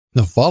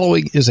The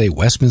following is a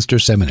Westminster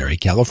Seminary,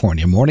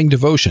 California morning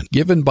devotion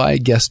given by a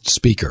guest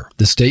speaker.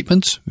 The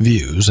statements,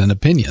 views, and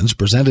opinions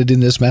presented in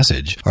this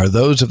message are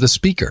those of the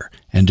speaker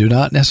and do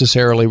not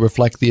necessarily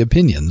reflect the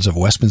opinions of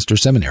Westminster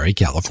Seminary,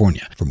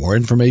 California. For more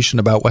information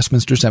about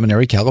Westminster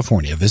Seminary,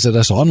 California, visit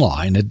us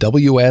online at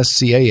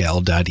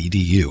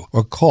wscal.edu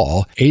or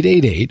call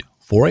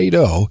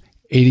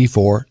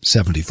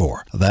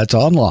 888-480-8474. That's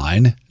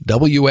online,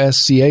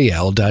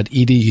 wscal.edu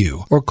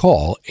or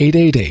call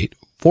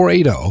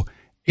 888-480-8474.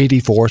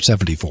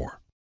 8474.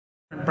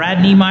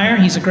 Brad Niemeyer,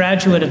 he's a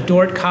graduate of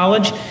Dordt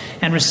College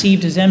and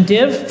received his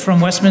MDiv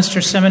from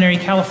Westminster Seminary,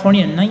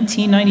 California in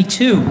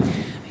 1992.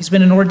 He's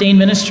been an ordained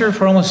minister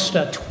for almost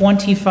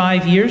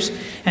 25 years,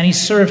 and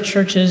he's served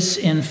churches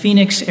in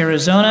Phoenix,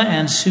 Arizona,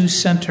 and Sioux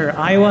Center,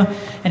 Iowa,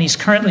 and he's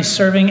currently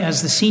serving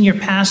as the senior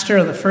pastor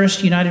of the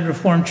First United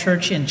Reformed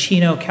Church in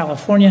Chino,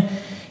 California.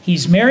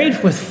 He's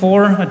married with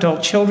 4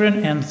 adult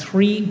children and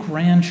 3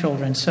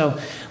 grandchildren. So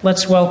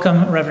let's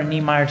welcome Reverend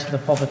Niemeyer to the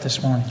pulpit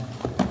this morning.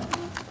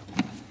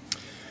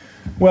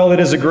 Well, it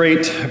is a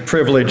great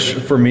privilege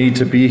for me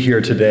to be here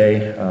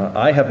today.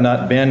 I have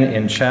not been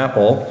in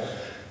chapel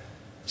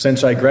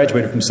since I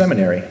graduated from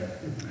seminary,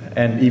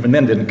 and even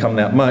then didn't come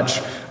that much.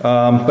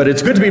 But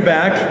it's good to be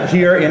back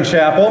here in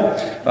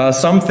chapel.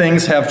 Some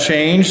things have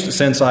changed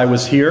since I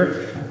was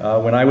here.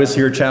 When I was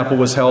here, chapel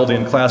was held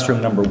in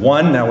classroom number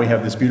 1. Now we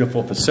have this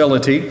beautiful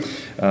facility.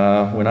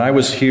 When I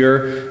was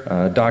here,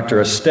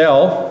 Dr.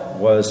 Estelle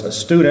was a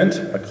student,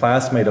 a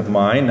classmate of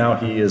mine. Now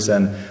he is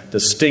a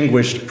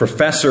distinguished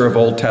professor of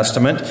Old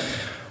Testament.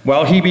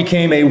 While he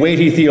became a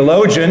weighty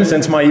theologian,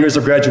 since my years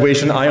of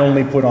graduation, I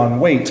only put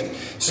on weight.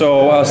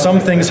 So some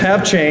things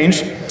have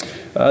changed.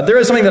 There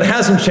is something that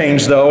hasn't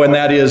changed, though, and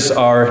that is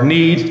our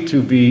need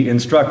to be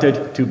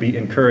instructed, to be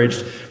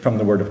encouraged from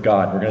the Word of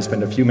God. We're going to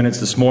spend a few minutes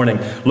this morning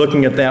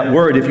looking at that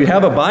Word. If you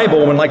have a Bible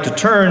and would like to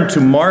turn to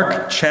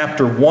Mark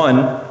chapter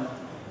 1,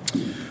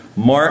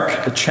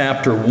 Mark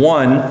chapter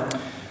 1,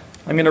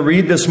 I'm going to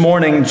read this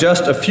morning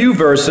just a few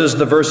verses,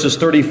 the verses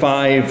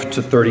 35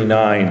 to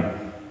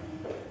 39.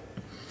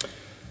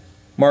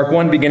 Mark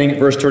 1, beginning at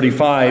verse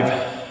 35,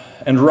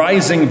 "And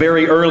rising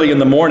very early in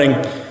the morning,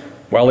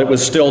 while it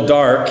was still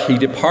dark, he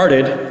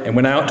departed and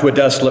went out to a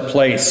desolate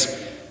place,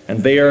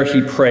 and there he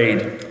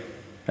prayed.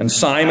 And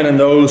Simon and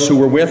those who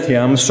were with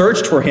him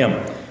searched for him,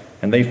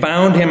 and they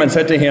found him and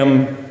said to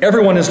him,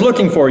 'Everyone is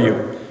looking for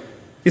you.'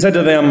 He said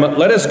to them,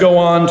 'Let us go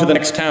on to the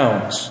next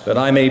towns, that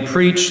I may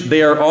preach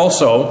there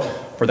also,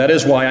 for that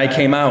is why I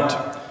came out.'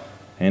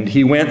 And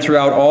he went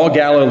throughout all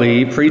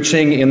Galilee,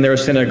 preaching in their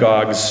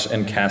synagogues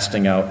and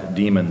casting out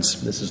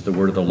demons." This is the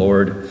word of the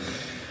Lord.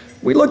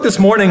 We look this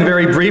morning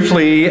very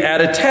briefly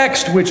at a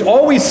text which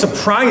always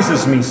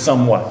surprises me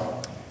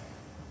somewhat.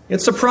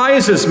 It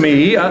surprises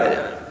me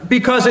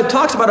because it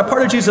talks about a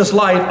part of Jesus'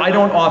 life I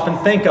don't often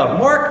think of.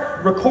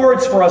 Mark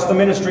records for us the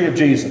ministry of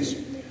Jesus,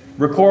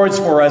 records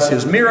for us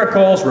his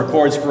miracles,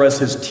 records for us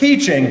his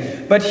teaching,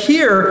 but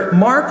here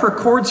Mark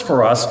records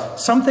for us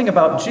something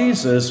about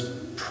Jesus'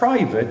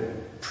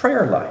 private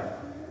prayer life.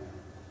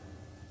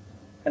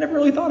 I never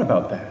really thought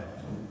about that.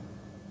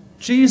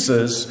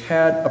 Jesus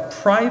had a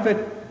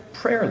private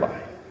prayer life.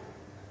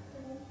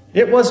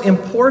 It was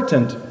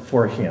important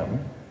for him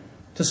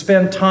to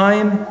spend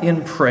time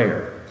in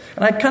prayer.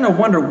 And I kind of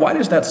wonder, why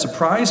does that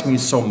surprise me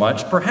so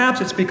much?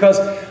 Perhaps it's because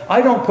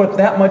I don't put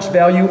that much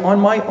value on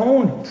my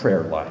own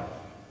prayer life.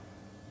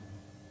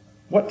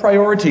 What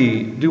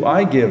priority do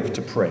I give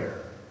to prayer?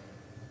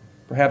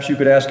 Perhaps you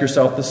could ask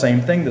yourself the same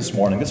thing this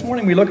morning. This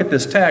morning we look at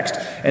this text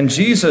and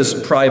Jesus'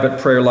 private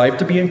prayer life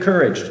to be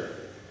encouraged.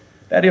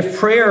 That if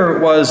prayer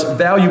was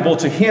valuable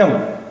to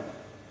him,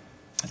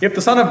 if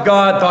the Son of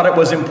God thought it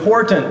was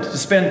important to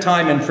spend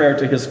time in prayer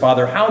to his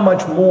Father, how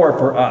much more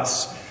for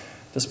us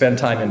to spend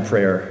time in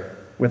prayer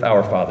with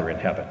our Father in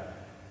heaven?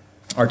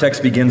 Our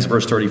text begins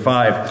verse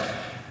 35.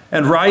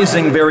 "And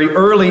rising very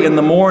early in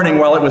the morning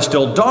while it was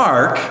still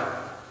dark,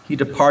 he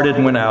departed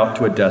and went out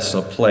to a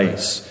desolate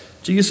place."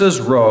 Jesus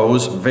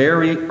rose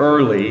very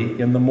early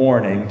in the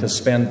morning to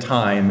spend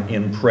time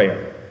in prayer.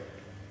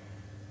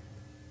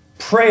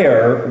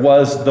 Prayer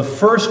was the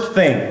first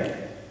thing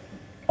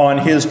on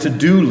his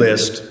to-do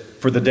list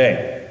for the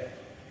day.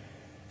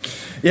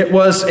 It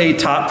was a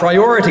top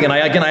priority, and I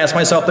ask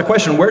myself the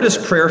question, where does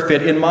prayer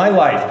fit in my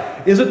life?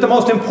 Is it the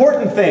most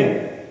important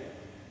thing?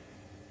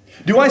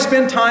 Do I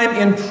spend time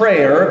in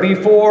prayer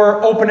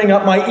before opening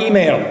up my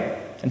email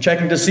and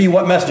checking to see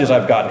what messages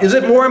I've got? Is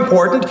it more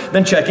important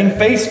than checking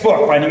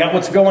Facebook, finding out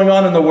what's going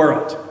on in the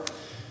world?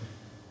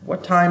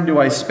 What time do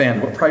I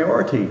spend? What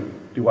priority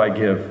do I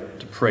give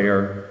to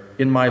prayer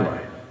in my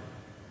life?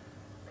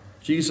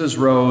 Jesus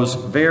rose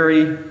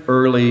very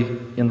early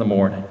in the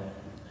morning.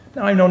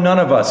 Now, I know none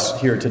of us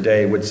here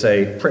today would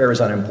say prayer is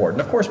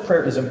unimportant. Of course,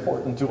 prayer is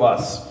important to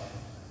us.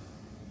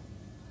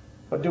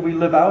 But do we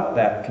live out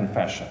that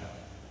confession?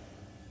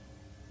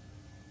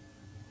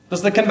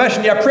 Does the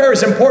confession, prayer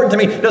is important to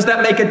me, does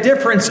that make a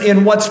difference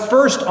in what's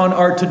first on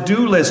our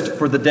to-do list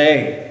for the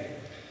day?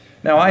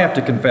 Now, I have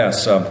to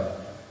confess,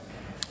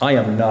 I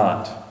am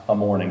not a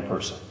morning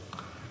person.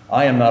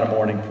 I am not a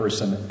morning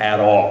person at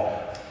all.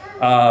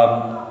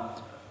 A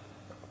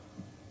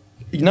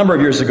number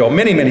of years ago,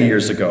 many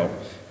years ago,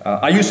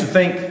 I used to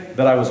think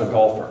that I was a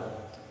golfer.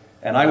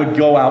 And I would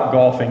go out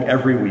golfing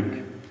every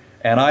week.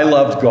 And I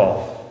loved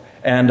golf.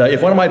 And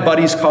if one of my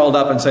buddies called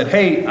up and said,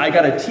 hey, I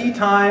got a tee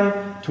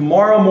time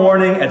tomorrow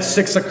morning at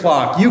 6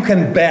 o'clock, you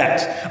can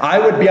bet I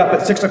would be up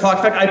at 6 o'clock.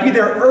 In fact, I'd be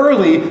there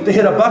early to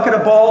hit a bucket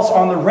of balls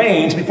on the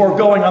range before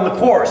going on the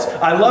course.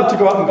 I love to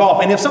go out and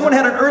golf. And if someone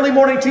had an early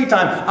morning tee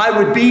time, I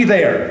would be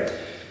there.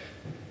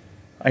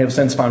 I have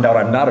since found out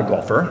I'm not a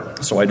golfer,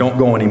 so I don't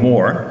go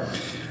anymore.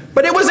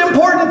 But it was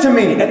important to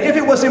me. And if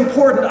it was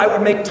important, I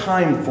would make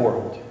time for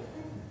it.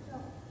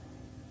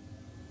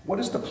 What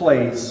is the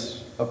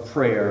place of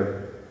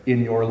prayer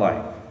in your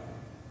life?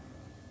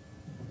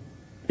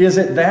 Is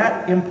it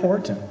that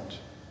important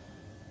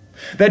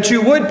that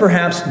you would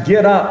perhaps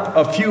get up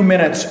a few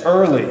minutes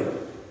early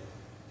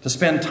to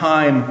spend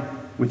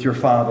time with your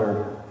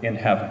Father in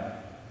heaven?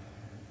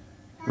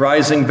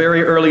 Rising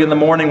very early in the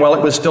morning while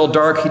it was still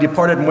dark, he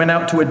departed and went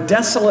out to a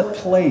desolate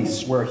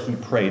place where he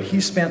prayed. He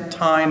spent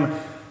time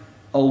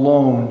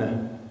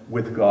alone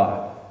with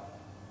God.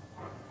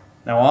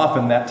 Now,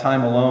 often that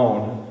time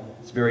alone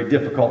is very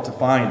difficult to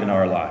find in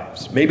our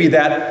lives. Maybe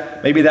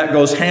that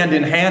goes hand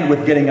in hand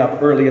with getting up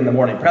early in the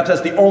morning. Perhaps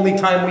that's the only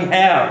time we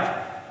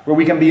have where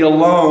we can be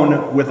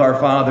alone with our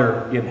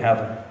Father in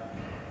heaven.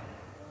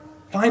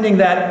 Finding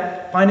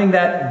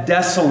that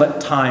desolate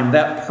time,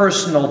 that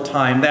personal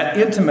time, that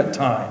intimate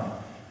time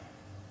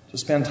to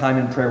spend time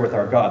in prayer with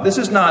our God. This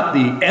is not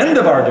the end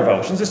of our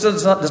devotions. This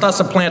does not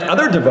supplant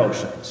other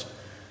devotions.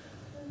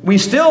 We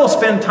still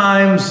spend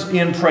times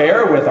in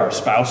prayer with our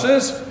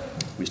spouses.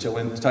 We still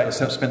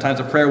spend times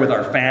of prayer with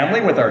our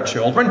family, with our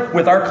children,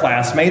 with our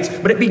classmates.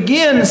 But it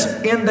begins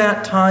in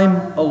that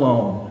time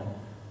alone.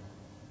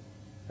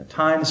 A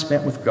time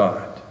spent with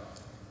God.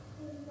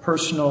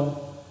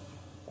 Personal,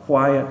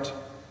 quiet,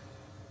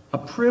 a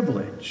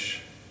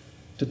privilege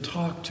to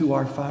talk to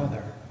our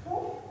Father.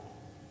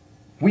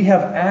 We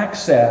have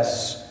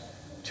access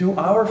to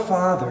our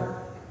Father,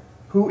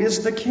 who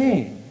is the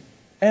King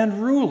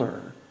and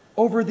ruler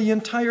over the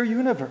entire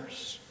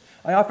universe.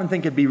 I often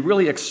think it'd be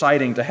really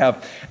exciting to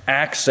have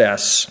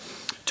access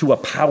to a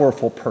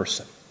powerful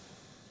person.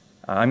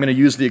 I'm going to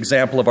use the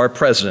example of our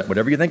president.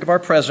 Whatever you think of our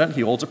president,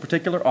 he holds a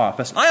particular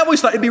office. I always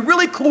thought it'd be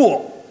really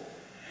cool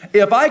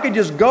if I could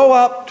just go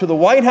up to the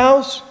White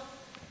House,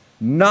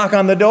 knock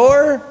on the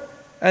door,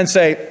 and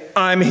say,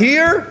 I'm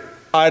here,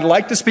 I'd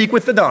like to speak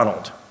with the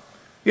Donald.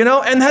 You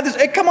know, and have this,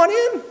 hey, come on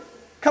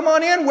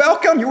in,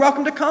 welcome, you're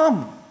welcome to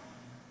come.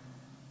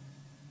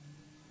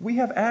 We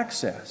have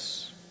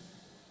access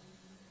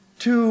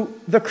to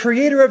the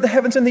creator of the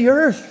heavens and the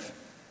earth,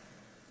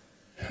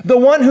 the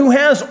one who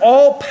has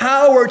all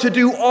power to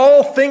do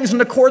all things in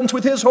accordance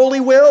with his holy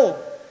will.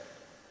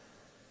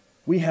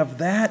 We have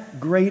that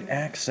great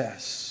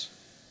access.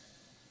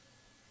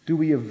 Do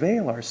we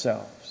avail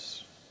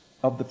ourselves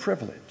of the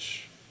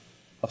privilege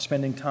of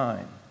spending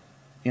time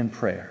in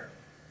prayer?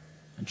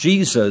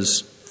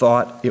 Jesus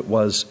thought it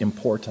was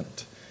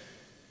important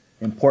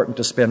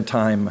to spend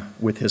time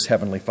with his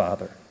heavenly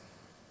Father.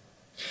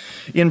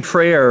 In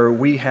prayer,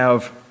 we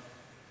have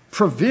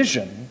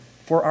provision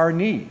for our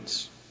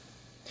needs.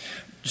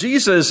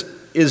 Jesus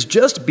is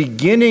just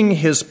beginning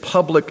his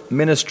public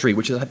ministry,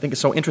 which is, I think, is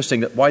so interesting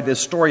that why this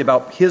story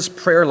about his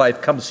prayer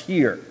life comes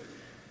here,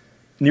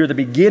 near the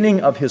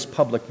beginning of his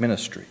public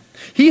ministry.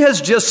 He has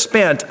just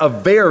spent a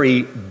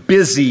very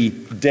busy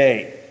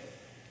day.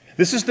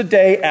 This is the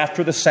day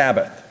after the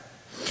Sabbath.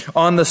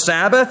 On the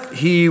Sabbath,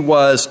 he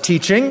was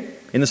teaching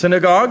in the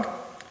synagogue.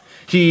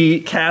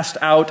 He cast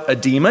out a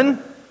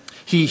demon.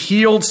 He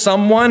healed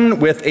someone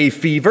with a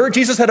fever.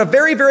 Jesus had a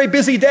very, very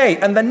busy day.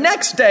 And the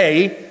next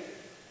day,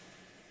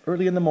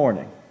 early in the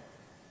morning,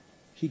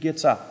 he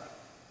gets up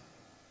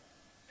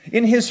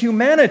in his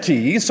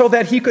humanity so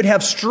that he could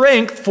have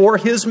strength for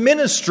his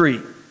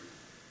ministry.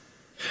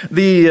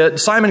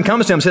 Simon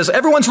comes to him and says,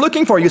 everyone's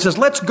looking for you. He says,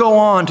 let's go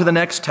on to the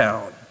next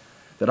town,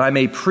 that I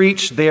may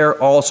preach there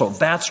also.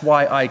 That's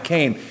why I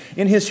came.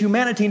 In his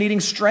humanity, needing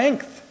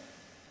strength,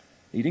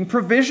 needing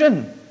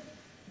provision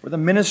for the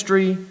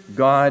ministry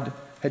God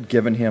had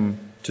given him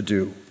to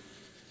do.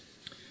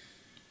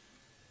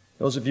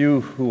 Those of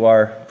you who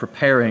are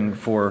preparing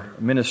for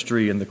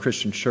ministry in the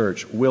Christian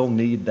church will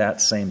need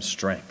that same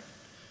strength.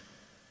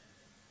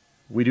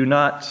 We do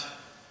not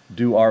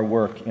do our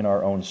work in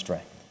our own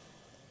strength.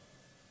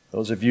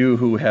 Those of you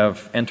who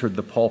have entered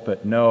the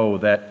pulpit know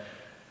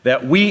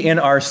that we in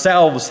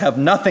ourselves have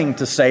nothing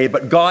to say,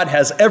 but God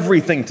has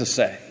everything to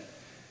say.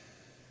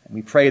 And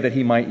we pray that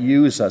he might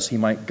use us, he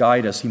might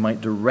guide us, he might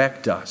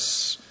direct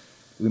us.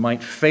 We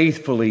might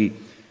faithfully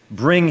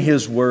bring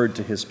his word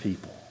to his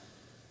people.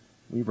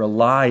 We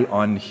rely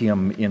on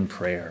him in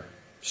prayer.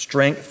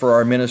 Strength for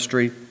our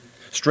ministry,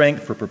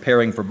 strength for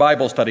preparing for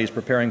Bible studies,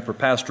 preparing for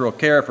pastoral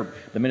care, for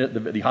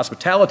the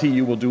hospitality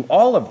you will do,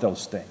 all of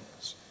those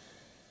things.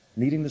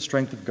 Needing the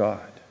strength of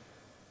God.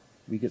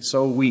 We get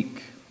so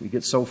weak, we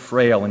get so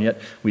frail, and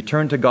yet we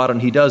turn to God and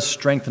he does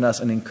strengthen us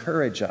and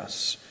encourage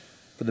us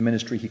for the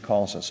ministry He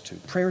calls us to.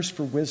 Prayers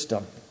for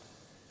wisdom.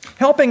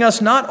 Helping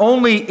us not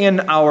only in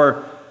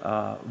our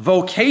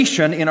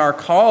vocation, in our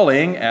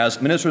calling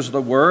as ministers of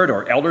the Word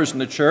or elders in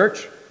the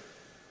church,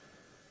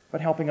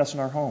 but helping us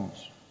in our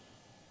homes.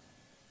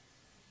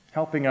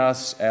 Helping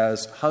us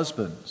as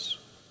husbands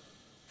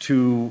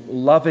to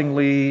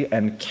lovingly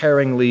and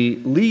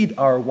caringly lead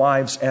our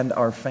wives and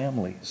our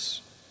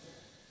families.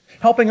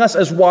 Helping us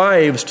as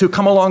wives to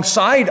come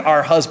alongside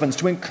our husbands,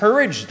 to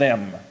encourage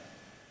them.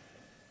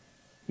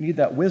 We need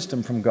that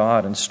wisdom from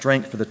God and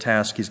strength for the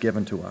task He's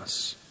given to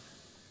us.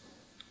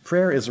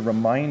 Prayer is a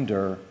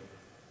reminder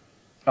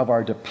of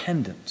our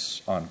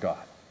dependence on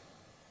God.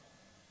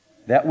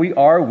 That we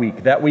are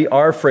weak, that we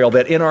are frail,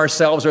 that in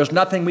ourselves there's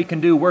nothing we can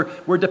do.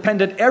 We're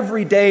dependent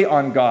every day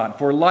on God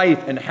for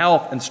life and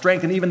health and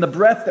strength and even the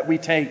breath that we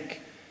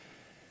take.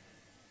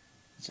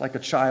 It's like a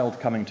child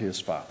coming to his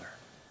father.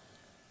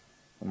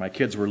 When my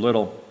kids were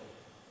little,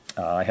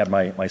 I had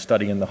my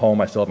study in the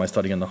home. I still have my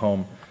study in the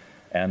home.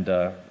 And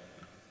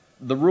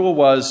the rule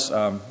was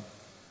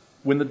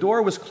when the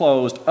door was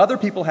closed, other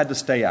people had to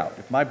stay out.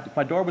 If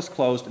my door was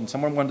closed and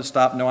someone wanted to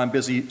stop, no, I'm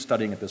busy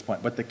studying at this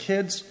point. But the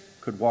kids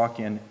could walk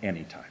in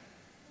anytime.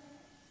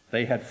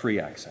 They had free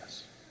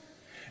access.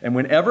 And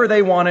whenever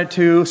they wanted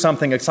to,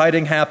 something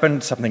exciting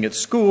happened, something at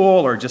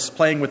school or just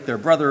playing with their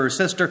brother or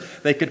sister,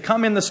 they could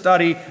come in the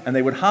study and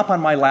they would hop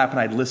on my lap and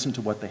I'd listen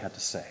to what they had to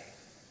say.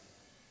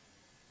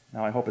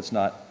 Now, I hope it's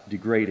not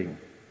degrading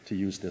to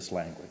use this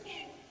language.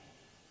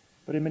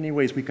 But in many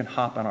ways, we can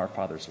hop on our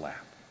Father's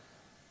lap.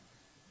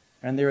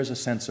 And there is a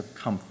sense of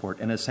comfort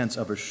and a sense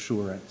of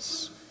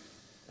assurance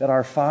that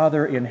our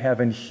Father in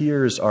heaven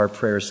hears our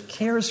prayers,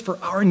 cares for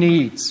our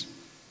needs.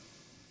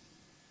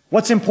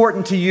 What's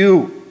important to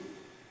you?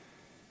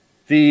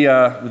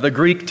 The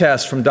Greek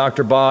test from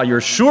Dr. Ba,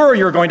 you're sure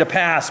you're going to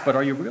pass, but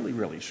are you really,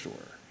 really sure?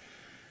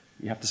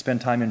 You have to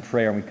spend time in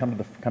prayer, and we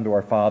come to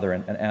our Father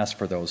and ask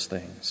for those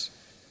things.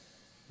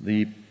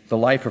 The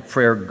life of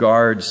prayer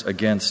guards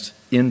against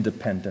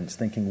independence,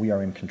 thinking we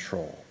are in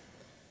control.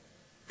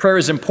 Prayer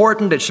is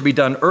important. It should be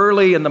done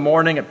early in the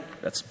morning.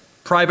 That's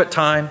private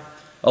time,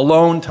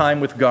 alone time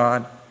with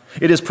God.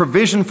 It is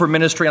provision for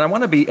ministry, and I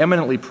want to be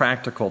eminently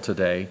practical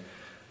today.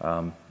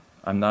 I'm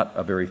not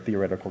a very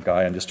theoretical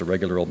guy. I'm just a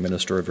regular old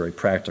minister, a very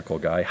practical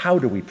guy. How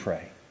do we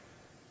pray?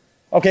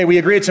 Okay, we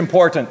agree it's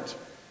important.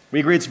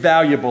 We agree it's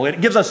valuable.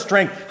 It gives us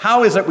strength.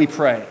 How is it we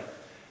pray?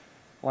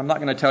 Well, I'm not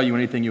going to tell you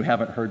anything you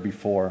haven't heard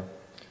before.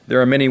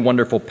 There are many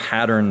wonderful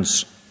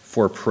patterns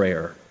for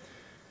prayer.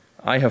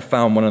 I have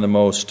found one of the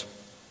most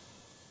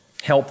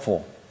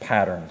helpful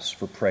patterns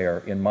for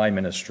prayer in my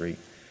ministry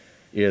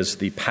is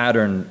the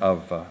pattern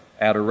of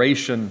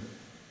adoration,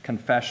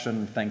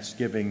 confession,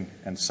 thanksgiving,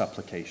 and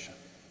supplication.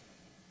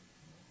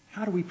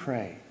 How do we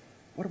pray?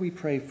 What do we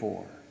pray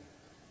for?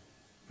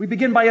 We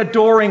begin by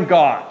adoring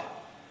God,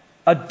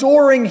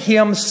 adoring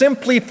Him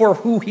simply for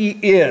who He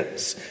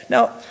is.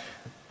 Now,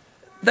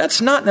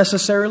 that's not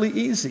necessarily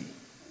easy.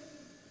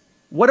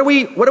 What do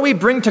we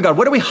bring to God?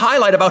 What do we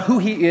highlight about who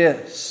He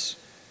is?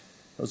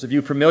 Those of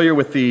you familiar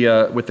with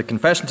the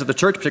confessions of the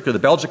church, particularly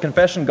the Belgic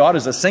Confession, God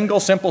is a single,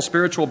 simple,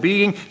 spiritual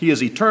being. He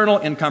is eternal,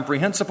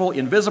 incomprehensible,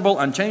 invisible,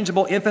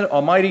 unchangeable, infinite,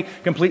 almighty,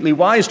 completely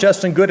wise,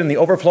 just, and good, and the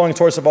overflowing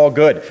source of all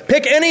good.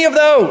 Pick any of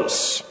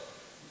those,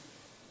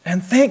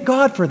 and thank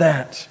God for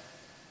that.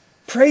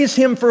 Praise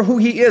Him for who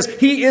He is.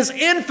 He is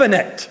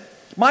infinite.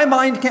 My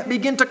mind can't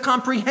begin to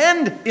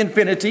comprehend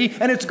infinity,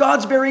 and it's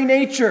God's very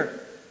nature.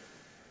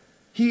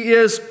 He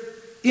is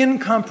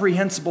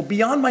incomprehensible,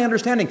 beyond my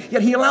understanding,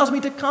 yet He allows me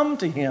to come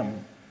to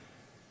Him.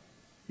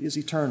 He is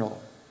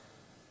eternal.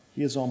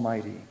 He is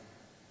almighty.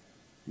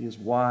 He is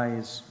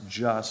wise,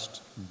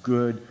 just,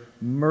 good,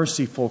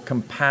 merciful,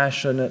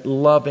 compassionate,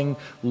 loving,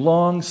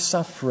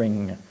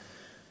 long-suffering.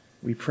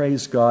 We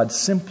praise God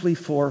simply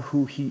for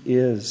who He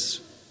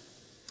is,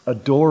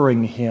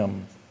 adoring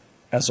Him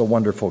as a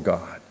wonderful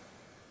God.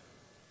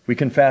 We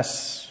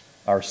confess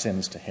our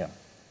sins to Him.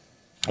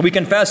 We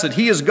confess that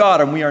He is God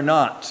and we are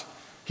not.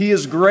 He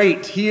is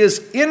great. He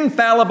is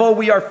infallible.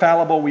 We are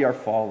fallible. We are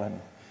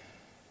fallen.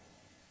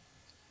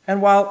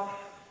 And while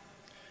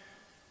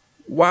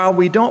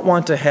we don't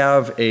want to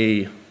have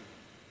a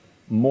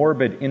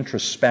morbid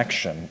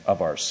introspection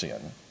of our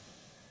sin,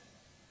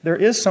 there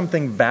is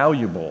something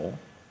valuable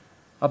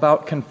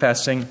about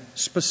confessing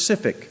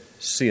specific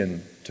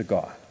sin to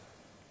God.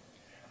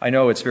 I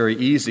know it's very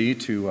easy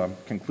to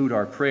conclude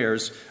our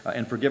prayers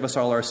and forgive us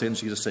all our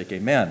sins, Jesus' sake,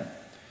 amen.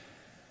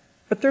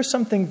 But there's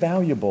something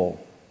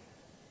valuable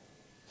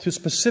to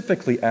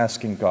specifically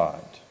asking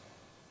God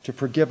to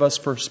forgive us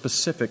for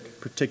specific,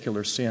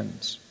 particular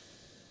sins.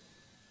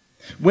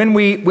 When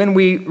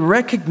we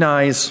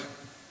recognize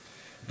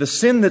the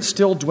sin that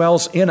still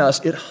dwells in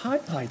us, it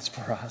highlights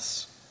for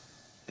us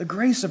the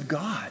grace of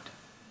God.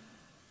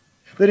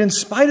 That in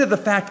spite of the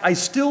fact I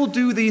still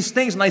do these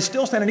things and I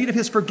still stand in need of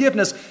His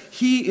forgiveness,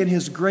 He in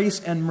His grace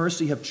and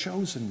mercy have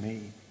chosen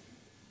me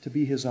to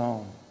be His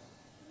own.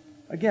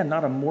 Again,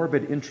 not a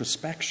morbid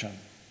introspection,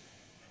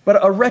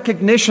 but a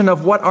recognition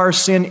of what our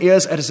sin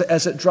is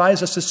as it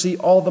drives us to see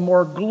all the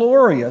more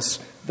glorious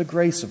the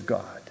grace of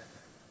God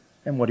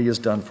and what He has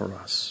done for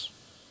us.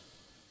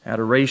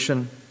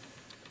 Adoration,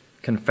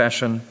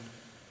 confession,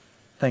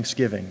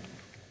 thanksgiving.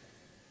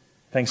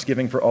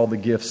 Thanksgiving for all the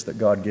gifts that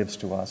God gives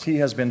to us. He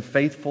has been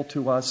faithful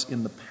to us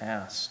in the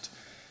past.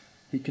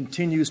 He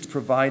continues to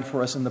provide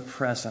for us in the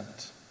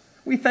present.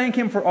 We thank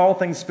Him for all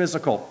things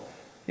physical.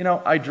 You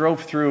know, I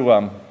drove through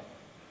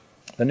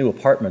the new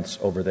apartments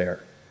over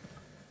there.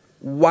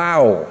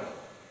 Wow!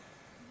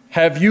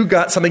 Have you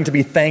got something to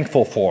be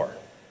thankful for?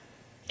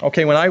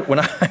 Okay, when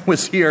I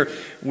was here,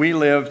 we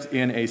lived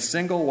in a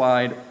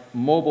single-wide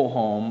mobile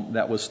home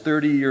that was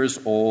 30 years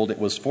old. It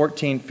was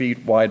 14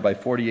 feet wide by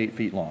 48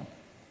 feet long.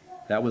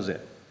 That was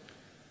it.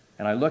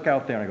 And I look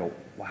out there and I go,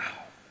 wow.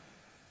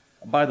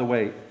 By the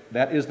way,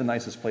 that is the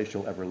nicest place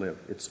you'll ever live.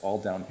 It's all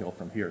downhill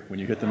from here when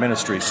you hit the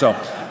ministry. So,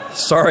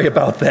 sorry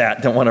about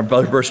that. Don't want to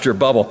burst your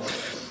bubble.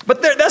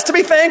 But that's to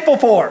be thankful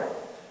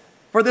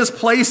for this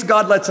place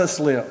God lets us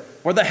live,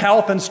 for the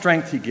health and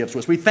strength He gives to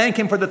us. We thank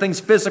Him for the things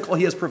physical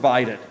He has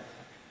provided.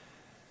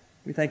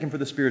 We thank Him for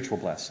the spiritual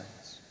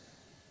blessings,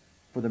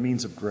 for the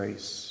means of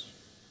grace.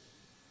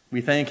 We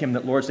thank Him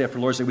that Lord's Day after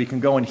Lord's Day we can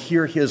go and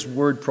hear His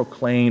word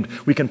proclaimed.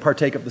 We can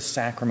partake of the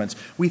sacraments.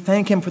 We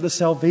thank Him for the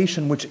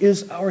salvation which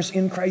is ours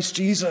in Christ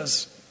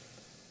Jesus.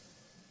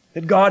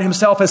 That God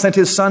Himself has sent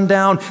His Son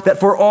down, that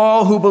for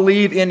all who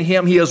believe in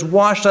Him, He has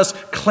washed us,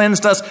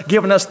 cleansed us,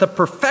 given us the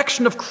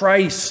perfection of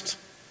Christ,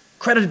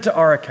 credited to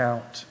our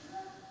account.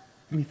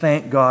 We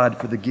thank God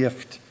for the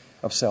gift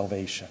of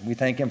salvation. We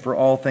thank Him for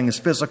all things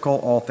physical,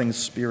 all things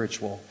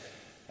spiritual.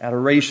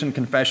 Adoration,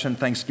 confession,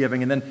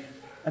 thanksgiving, and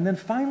then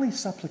finally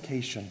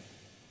supplication.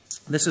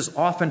 This is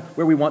often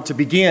where we want to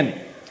begin.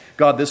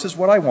 God, this is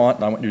what I want,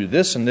 and I want you to do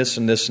this and this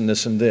and this and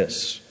this and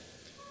this.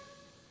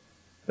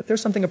 But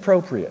there's something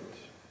appropriate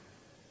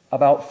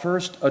about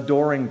first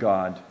adoring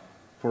God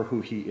for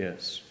who He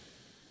is.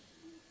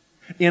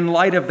 In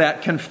light of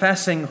that,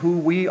 confessing who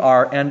we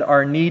are and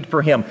our need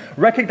for Him,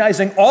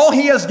 recognizing all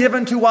He has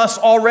given to us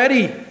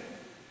already.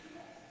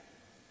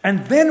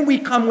 And then we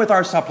come with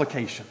our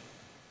supplication.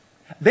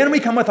 Then we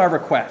come with our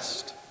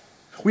request.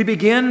 We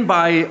begin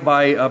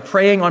by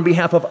praying on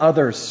behalf of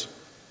others.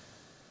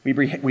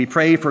 We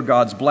pray for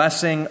God's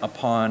blessing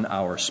upon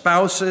our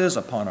spouses,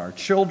 upon our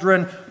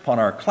children, upon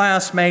our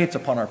classmates,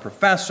 upon our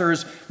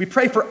professors. We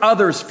pray for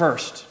others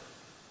first,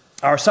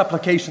 our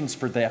supplications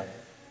for them.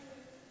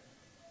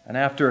 And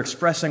after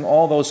expressing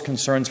all those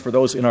concerns for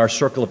those in our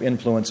circle of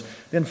influence,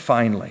 then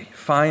finally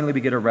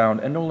we get around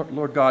and, oh,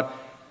 Lord God,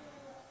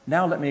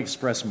 now let me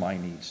express my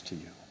needs to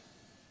you.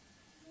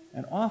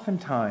 And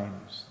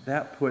oftentimes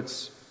that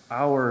puts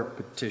our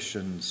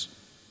petitions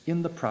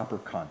in the proper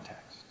context.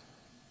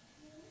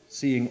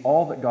 Seeing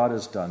all that God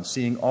has done,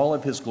 seeing all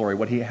of His glory,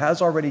 what He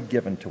has already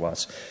given to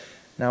us.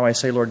 Now I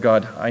say, Lord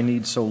God, I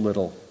need so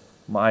little.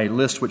 My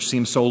list, which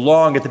seems so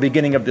long at the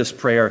beginning of this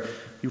prayer,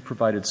 You've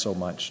provided so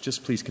much.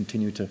 Just please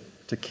continue to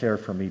care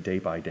for me day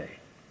by day.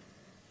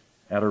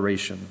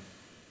 Adoration,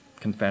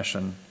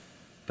 confession,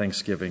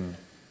 thanksgiving,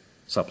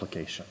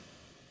 supplication.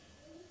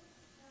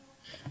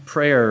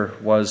 Prayer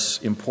was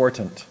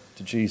important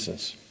to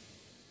Jesus.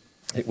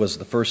 It was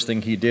the first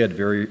thing He did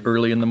very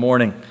early in the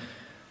morning.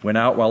 Went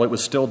out while it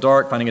was still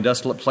dark, finding a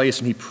desolate place,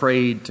 and He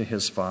prayed to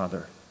His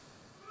Father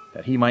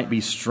that He might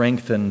be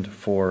strengthened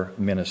for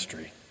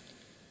ministry.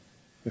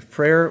 If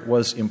prayer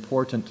was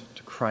important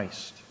to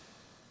Christ,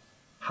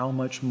 how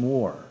much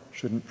more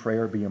shouldn't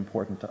prayer be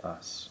important to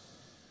us?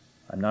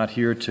 I'm not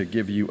here to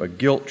give you a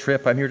guilt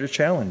trip. I'm here to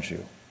challenge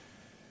you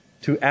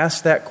to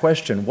ask that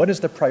question. What is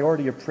the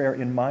priority of prayer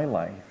in my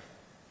life?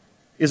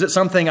 Is it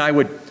something I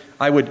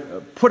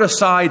would put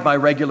aside my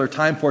regular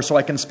time for so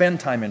I can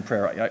spend time in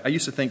prayer? I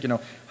used to think,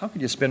 how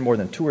could you spend more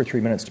than 2 or 3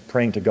 minutes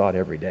praying to God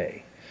every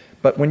day?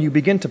 But when you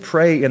begin to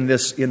pray in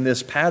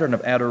this pattern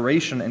of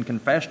adoration and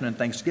confession and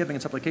thanksgiving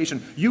and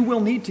supplication, you will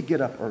need to get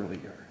up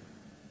earlier.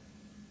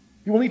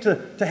 You will need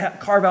to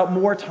carve out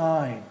more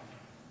time,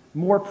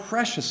 more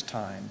precious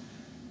time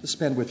to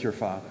spend with your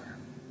Father.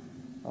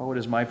 Oh, it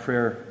is my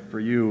prayer for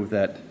you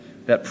that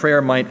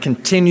prayer might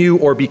continue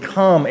or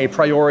become a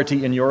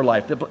priority in your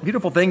life. The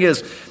beautiful thing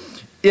is,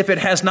 if it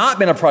has not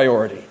been a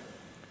priority,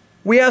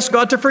 we ask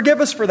God to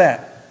forgive us for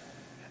that.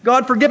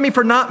 God, forgive me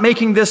for not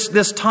making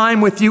this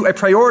time with you a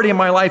priority in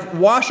my life.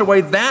 Wash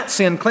away that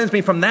sin, cleanse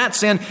me from that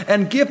sin,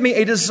 and give me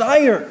a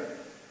desire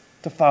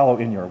to follow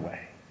in your way.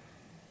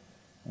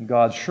 And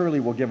God surely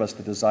will give us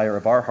the desire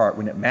of our heart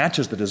when it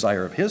matches the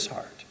desire of His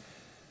heart,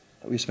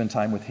 that we spend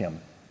time with Him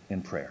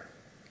in prayer.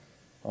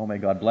 Oh, may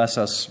God bless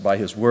us by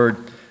His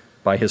Word,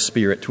 by His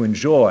Spirit, to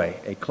enjoy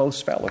a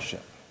close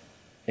fellowship,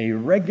 a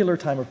regular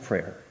time of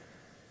prayer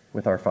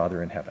with our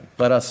Father in heaven.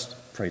 Let us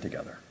pray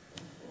together.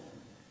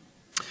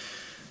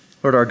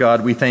 Lord our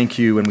God, we thank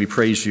You and we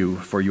praise You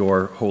for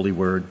Your holy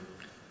word,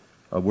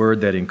 a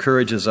word that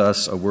encourages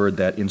us, a word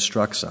that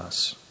instructs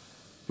us.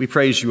 We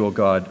praise You, O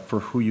God, for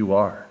who You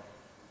are.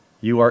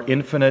 You are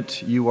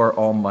infinite, You are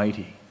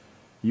almighty.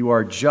 You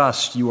are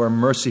just, You are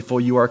merciful,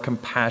 You are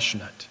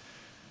compassionate.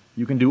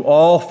 You can do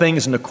all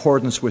things in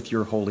accordance with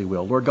your holy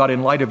will. Lord God,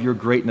 in light of your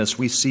greatness,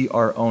 we see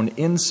our own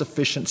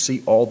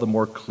insufficiency all the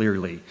more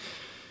clearly.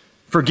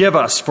 Forgive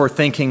us for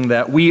thinking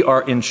that we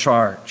are in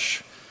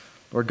charge.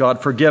 Lord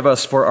God, forgive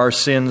us for our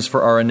sins,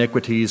 for our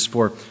iniquities,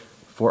 for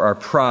our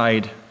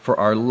pride, for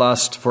our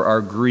lust, for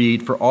our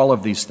greed, for all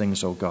of these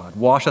things, O God.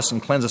 Wash us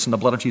and cleanse us in the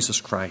blood of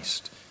Jesus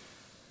Christ.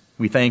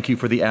 We thank you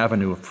for the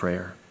avenue of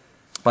prayer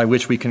by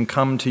which we can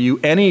come to you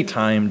any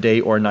time,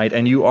 day or night,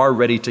 and you are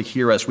ready to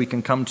hear us. We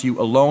can come to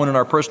you alone in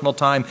our personal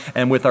time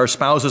and with our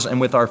spouses and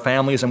with our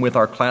families and with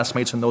our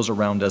classmates and those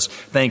around us.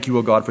 Thank you,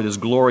 O God, for this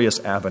glorious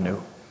avenue.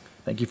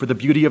 Thank you for the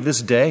beauty of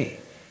this day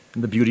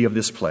and the beauty of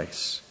this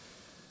place.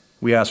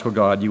 We ask, O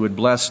God, you would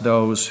bless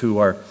those who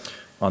are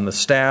on the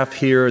staff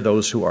here,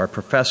 those who are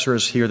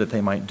professors here, that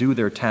they might do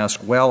their task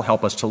well.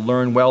 Help us to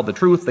learn well the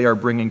truth they are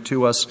bringing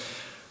to us.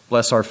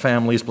 Bless our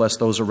families, bless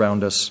those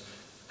around us.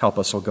 Help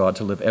us, O God,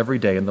 to live every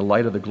day in the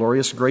light of the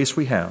glorious grace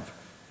we have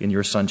in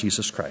your Son,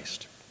 Jesus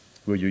Christ.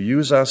 Will you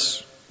use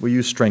us? Will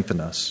you strengthen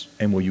us?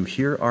 And will you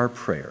hear our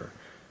prayer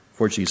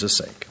for Jesus'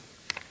 sake?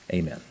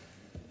 Amen.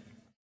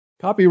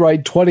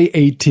 Copyright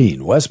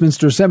 2018,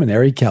 Westminster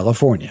Seminary,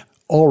 California.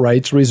 All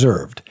rights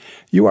reserved.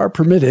 You are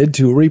permitted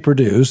to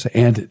reproduce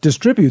and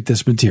distribute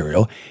this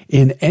material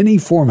in any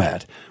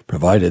format,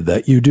 provided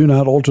that you do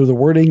not alter the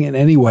wording in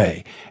any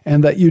way,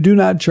 and that you do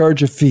not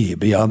charge a fee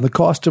beyond the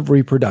cost of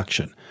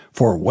reproduction.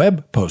 For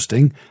web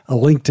posting, a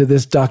link to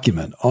this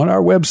document on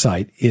our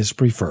website is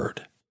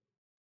preferred.